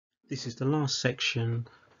This is the last section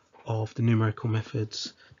of the numerical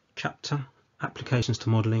methods chapter, applications to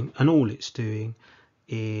modelling, and all it's doing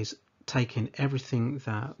is taking everything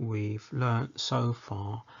that we've learnt so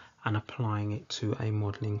far and applying it to a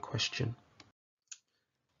modelling question.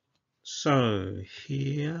 So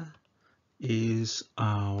here is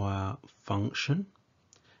our function,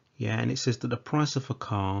 and it says that the price of a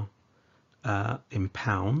car in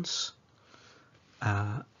pounds,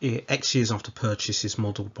 X years after purchase is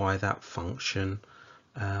modelled by that function,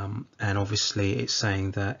 and obviously it's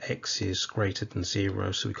saying that X is greater than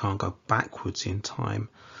 0, so we can't go backwards in time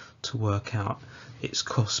to work out its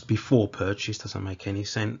cost before purchase. Doesn't make any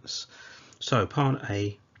sense. So part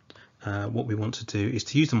A, what we want to do is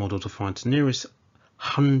to use the model to find the nearest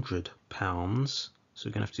 £100, so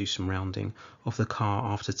we're going to have to do some rounding, of the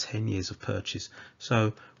car after 10 years of purchase.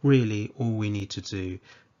 So really all we need to do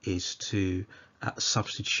is to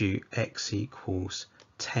substitute X equals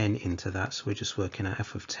 10 into that, so we're just working out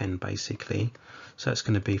f of 10 basically. So it's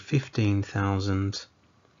going to be 15,000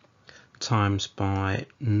 times by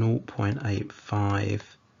 0.85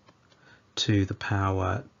 to the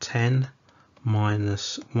power 10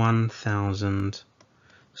 minus 1000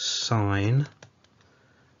 sine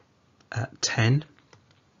at 10.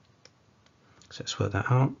 So let's work that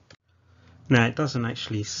out. Now it doesn't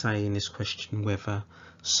actually say in this question whether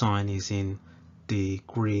sine is in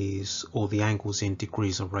degrees or the angle's in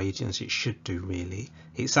degrees or radians. It should do really.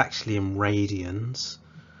 It's actually in radians.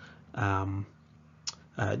 Yeah,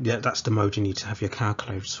 that's the mode you need to have your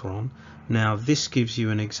calculator on. Now this gives you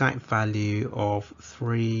an exact value of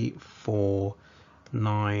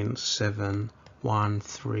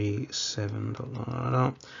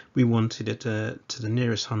 3497137. We wanted it to the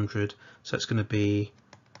nearest 100, so it's going to be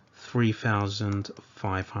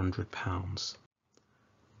 £3,500.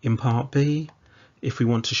 In part B, if we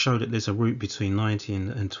want to show that there's a root between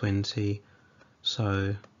 19 and 20,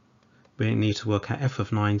 so we need to work out f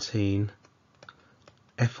of 19,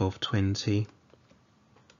 f of 20.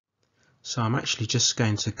 So I'm actually just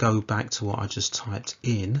going to go back to what I just typed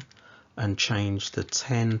in and change the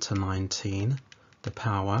 10 to 19, the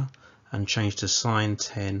power, and change the sine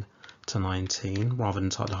 10 to 19 rather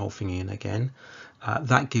than type the whole thing in again.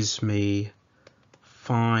 That gives me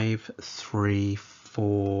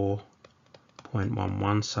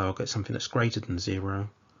 534.11, so I'll get something that's greater than 0.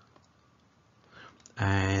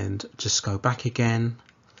 And just go back again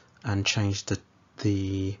and change the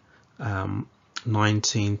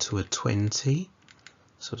 19 to a 20.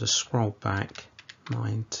 So just scroll back,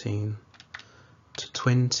 19 to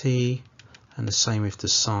 20, and the same with the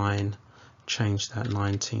sine, change that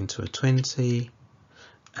 19 to a 20,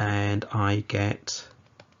 and I get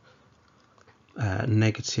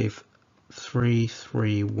negative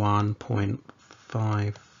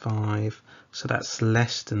 331.55, so that's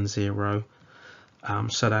less than 0.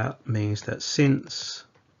 So that means that since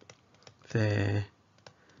there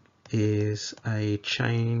is a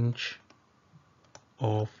change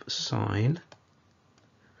of sign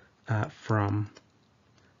from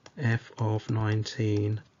f of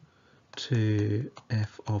 19 to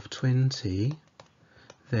f of 20,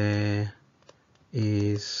 there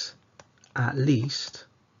is at least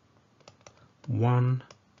one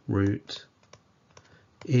root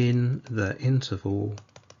in the interval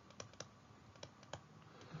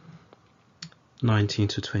 19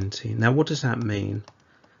 to 20. Now what does that mean?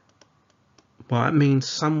 Well, it means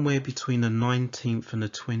somewhere between the 19th and the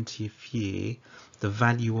 20th year the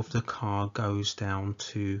value of the car goes down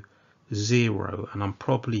to 0, and I'm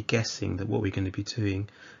probably guessing that what we're going to be doing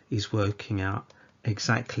is working out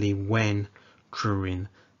exactly when during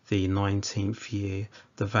the 19th year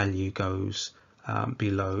the value goes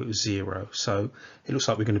below 0. So it looks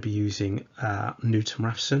like we're going to be using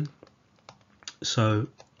Newton-Raphson. So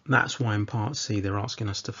that's why in part C they're asking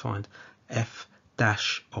us to find f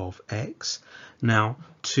dash of x. Now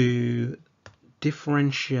to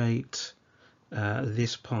differentiate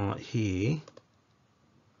this part here,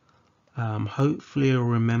 hopefully you'll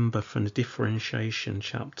remember from the differentiation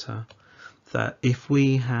chapter that if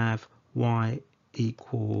we have y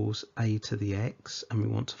equals a to the x and we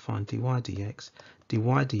want to find dy dx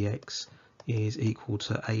is equal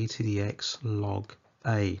to a to the x log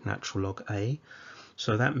a, natural log a.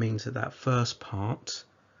 So that means that that first part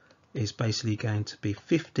is basically going to be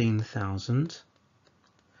 15,000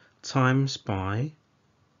 times by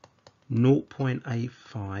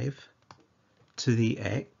 0.85 to the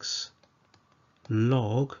x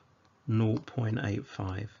log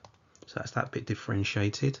 0.85. So that's that bit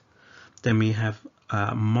differentiated. Then we have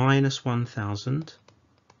minus 1000,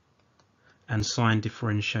 and sine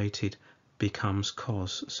differentiated becomes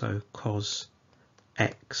cos. So cos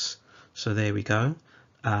x. So there we go.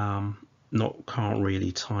 Can't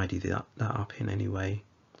really tidy that up in any way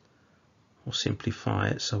or simplify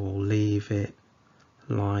it, so we'll leave it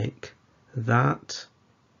like that.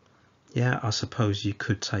 Yeah, I suppose you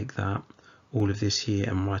could take that, all of this here,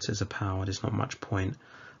 and write it as a power. There's not much point.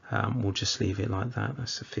 We'll just leave it like that.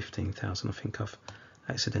 That's a 15,000. I think I've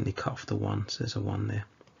accidentally cut off the 1, so there's a 1 there.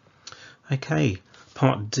 Okay,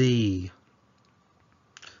 part D.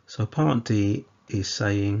 So part D is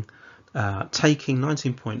saying, taking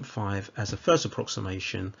 19.5 as a first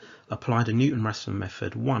approximation, apply the Newton-Raphson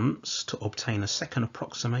method once to obtain a second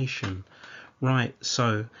approximation. Right,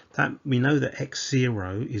 so that we know that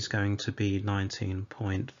x0 is going to be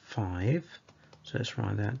 19.5. So let's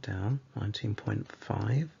write that down,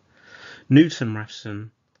 19.5.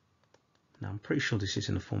 Newton-Raphson, now I'm pretty sure this is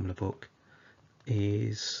in the formula book,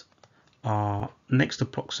 is our next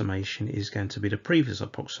approximation is going to be the previous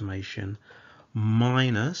approximation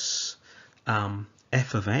minus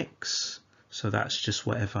f of x. So that's just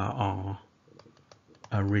whatever our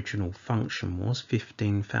original function was,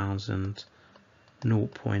 15,000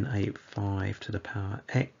 0.85 to the power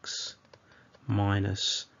x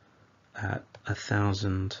minus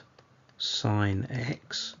 1,000 sine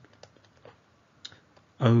x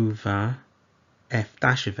over f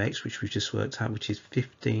dash of x, which we've just worked out, which is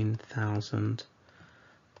 15,000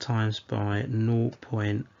 times by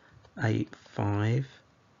 0.85.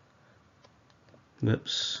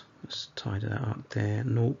 Whoops, let's tidy that up there.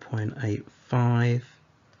 0.85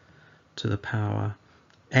 to the power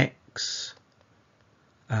x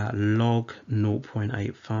log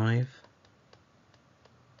 0.85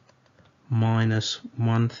 minus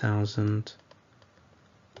 1,000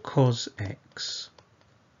 cos x.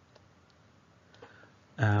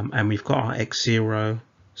 And we've got our x0,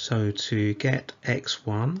 so to get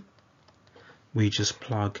x1 we just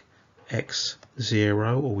plug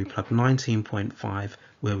x0, or we plug 19.5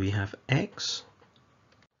 where we have x.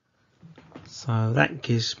 So that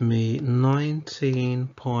gives me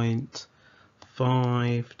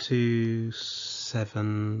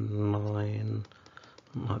 19.5279,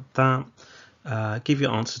 like that. Give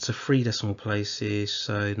your answer to 3 decimal places,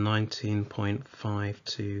 so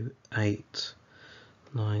 19.528.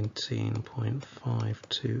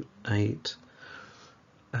 19.528.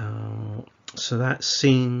 So that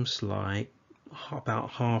seems like about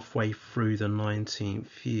halfway through the 19th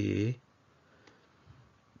year.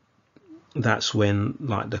 That's when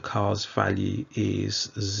like the car's value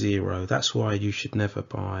is 0. That's why you should never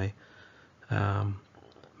buy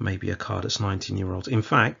maybe a car that's 19-year-old. In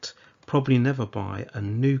fact, probably never buy a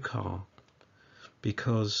new car,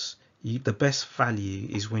 because the best value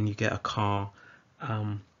is when you get a car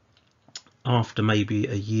after maybe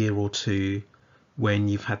a year or two, when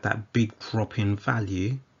you've had that big drop in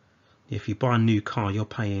value. If you buy a new car, you're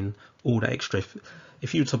paying all the extra.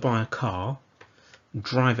 If you were to buy a car,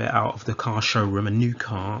 drive it out of the car showroom, a new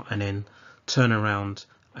car, and then turn around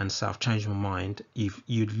and say, I've changed my mind,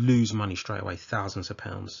 you'd lose money straight away, thousands of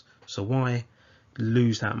pounds. So why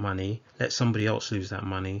lose that money? Let somebody else lose that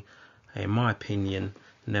money. In my opinion,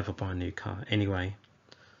 never buy a new car. Anyway,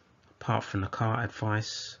 apart from the car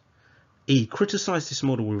advice. E, criticize this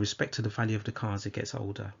model with respect to the value of the car as it gets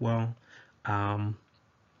older. Well,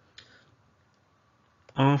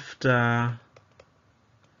 after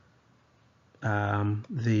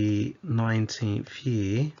the 19th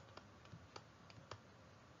year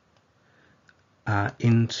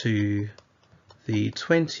into the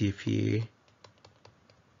 20th year,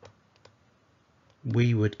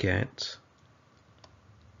 we would get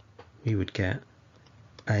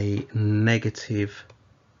a negative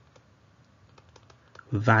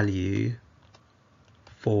value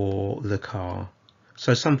for the car.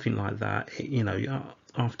 So something like that, you know,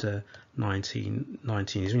 after 19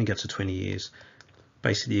 years, when you get to 20 years,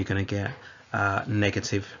 basically you're going to get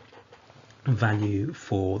negative value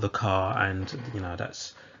for the car, and you know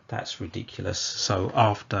that's ridiculous. So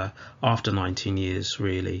after 19 years,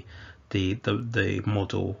 really the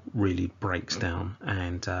model really breaks down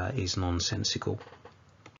and is nonsensical.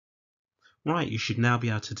 Right, you should now be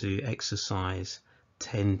able to do exercise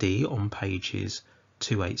 10D on pages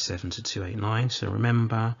 287 to 289. So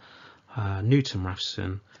remember,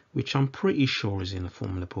 Newton-Raphson, which I'm pretty sure is in the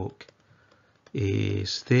formula book,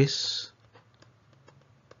 is this,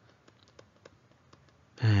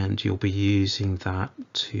 and you'll be using that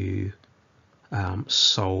to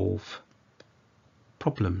solve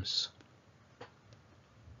problems.